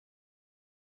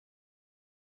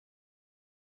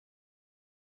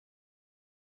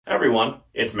Everyone,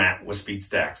 it's Matt with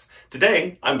SpeedStacks.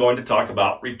 Today, I'm going to talk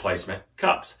about replacement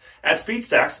cups. At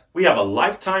SpeedStacks, we have a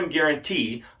lifetime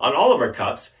guarantee on all of our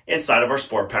cups inside of our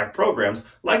Sport Pack programs,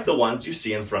 like the ones you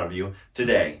see in front of you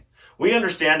today. We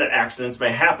understand that accidents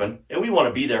may happen, and we want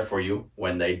to be there for you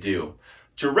when they do.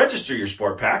 To register your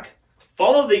Sport Pack,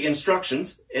 follow the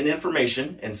instructions and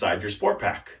information inside your Sport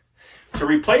Pack. To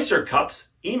replace your cups,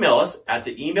 email us at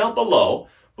the email below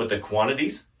with the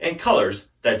quantities and colors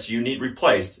that you need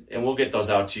replaced, and we'll get those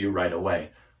out to you right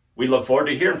away. We look forward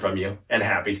to hearing from you, and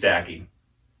happy stacking.